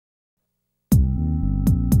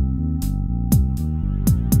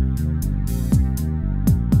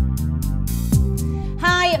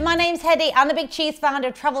my name's Heddi. I'm the big cheese founder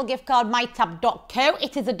of travel gift card mytab.co.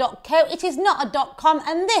 It is a .co, it is not a .com,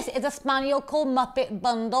 and this is a spaniel called Muppet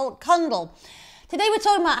Bundle Cundle. Today we're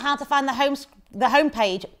talking about how to find the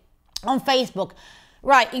homepage on Facebook.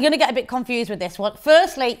 Right, you're going to get a bit confused with this one.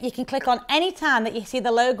 Firstly, you can click on any time that you see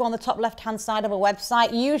the logo on the top left-hand side of a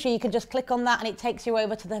website. Usually you can just click on that and it takes you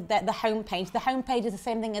over to the homepage. The homepage is the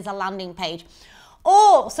same thing as a landing page.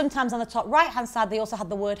 Or sometimes on the top right-hand side, they also have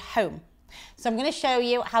the word home. So I'm going to show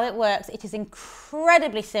you how it works. It is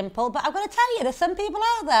incredibly simple, but I've got to tell you, there's some people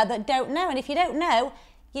out there that don't know, and if you don't know,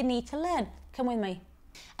 you need to learn. Come with me.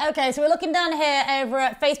 Okay, so we're looking down here over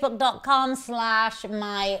at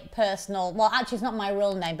facebook.com/my personal, well, actually it's not my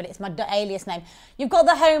real name, but it's my alias name. You've got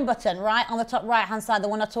the home button, right, on the top right-hand side, the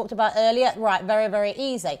one I talked about earlier. Right, very, very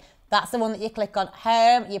easy. That's the one that you click on.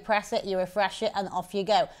 Home, you press it, you refresh it, and off you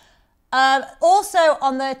go. Also,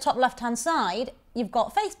 on the top left-hand side, you've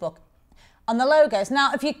got Facebook on the logos.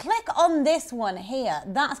 Now, if you click on this one here,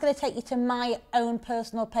 that's going to take you to my own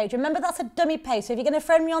personal page. Remember, that's a dummy page, so if you're going to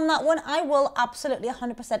friend me on that one, I will absolutely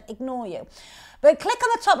 100% ignore you. But click on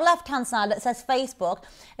the top left-hand side that says Facebook.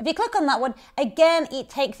 If you click on that one, again, it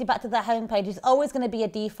takes you back to the home page. It's always going to be a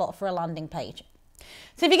default for a landing page.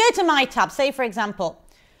 So if you go to my tab, say for example,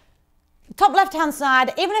 top left-hand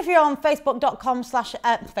side, even if you're on facebook.com,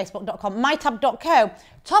 mytab.co,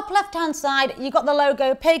 top left-hand side, you've got the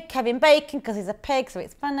logo pig, Kevin Bacon, because he's a pig, so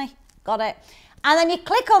it's funny. Got it. And then you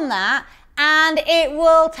click on that, and it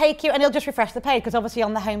will take you, and it'll just refresh the page, because obviously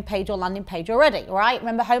on the home page or landing page already, right?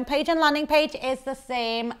 Remember, home page and landing page is the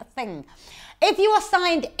same thing. If you are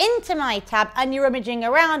signed into my tab and you're rummaging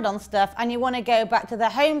around on stuff and you want to go back to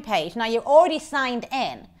the home page, now you're already signed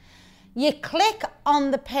in, you click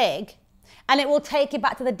on the pig, and it will take you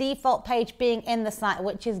back to the default page being in the site,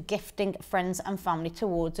 which is gifting friends and family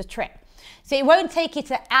towards a trip. So it won't take you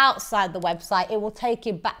to outside the website, it will take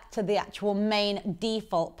you back to the actual main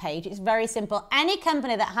default page. It's very simple. Any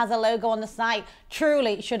company that has a logo on the site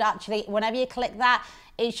truly should actually, whenever you click that,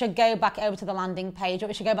 it should go back over to the landing page, or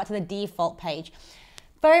it should go back to the default page.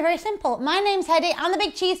 Very, very simple. My name's Heddi. I'm the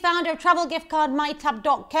big cheese founder of travel gift card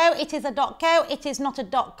mytab.co. It is a .co, it is not a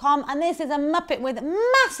 .com, and this is a Muppet with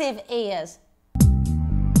massive ears.